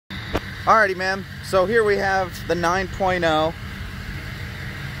Alrighty, man. So here we have the 9.0.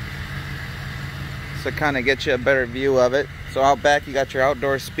 So kind of get you a better view of it. So out back you got your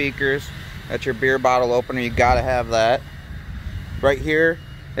outdoor speakers, got your beer bottle opener, you gotta have that. Right here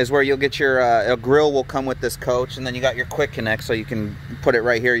is where you'll get your, a grill will come with this coach, and then you got your quick connect, so you can put it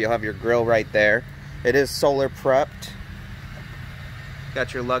right here, you'll have your grill right there. It is solar prepped.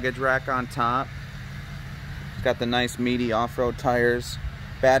 Got your luggage rack on top. It's got the nice meaty off-road tires.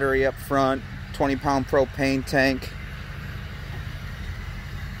 Battery up front, 20-pound propane tank.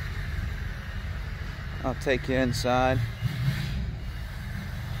 I'll take you inside.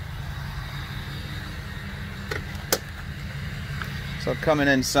 So coming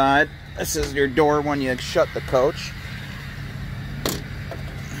inside, this is your door when you shut the coach.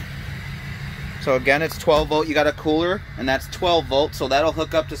 So again, it's 12 volt. You got a cooler, and that's 12 volt, so that'll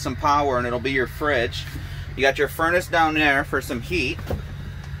hook up to some power and it'll be your fridge. You got your furnace down there for some heat.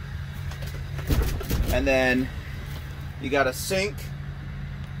 And then you got a sink,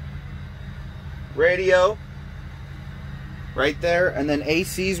 radio right there, and then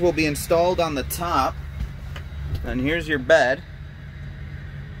ACs will be installed on the top. And here's your bed.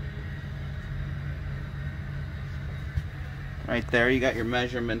 Right there, you got your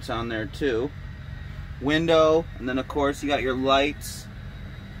measurements on there too. Window, and then of course you got your lights,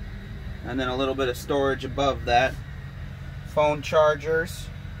 and then a little bit of storage above that. Phone chargers.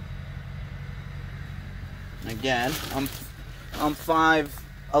 Again, I'm 5'11".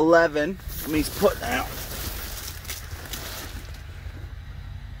 Let me put out.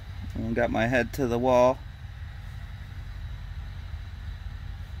 I got my head to the wall.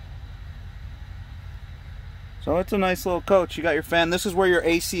 So it's a nice little coach. You got your fan. This is where your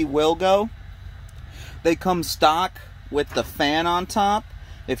AC will go. They come stock with the fan on top.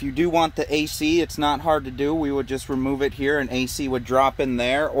 If you do want the AC, it's not hard to do. We would just remove it here and AC would drop in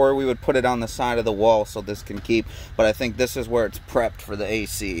there, or we would put it on the side of the wall so this can keep. But I think this is where it's prepped for the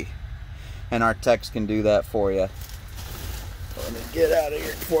AC. And our techs can do that for you. Let me get out of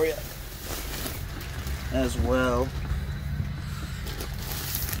here for you as well.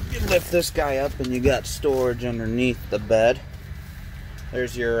 You lift this guy up and you got storage underneath the bed.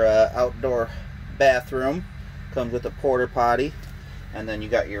 There's your outdoor bathroom. Comes with a porta potty. And then you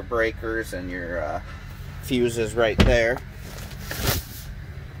got your breakers and your fuses right there.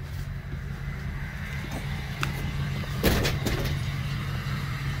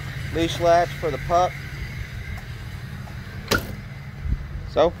 Leash latch for the pup.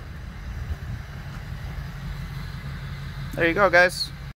 So, there you go, guys.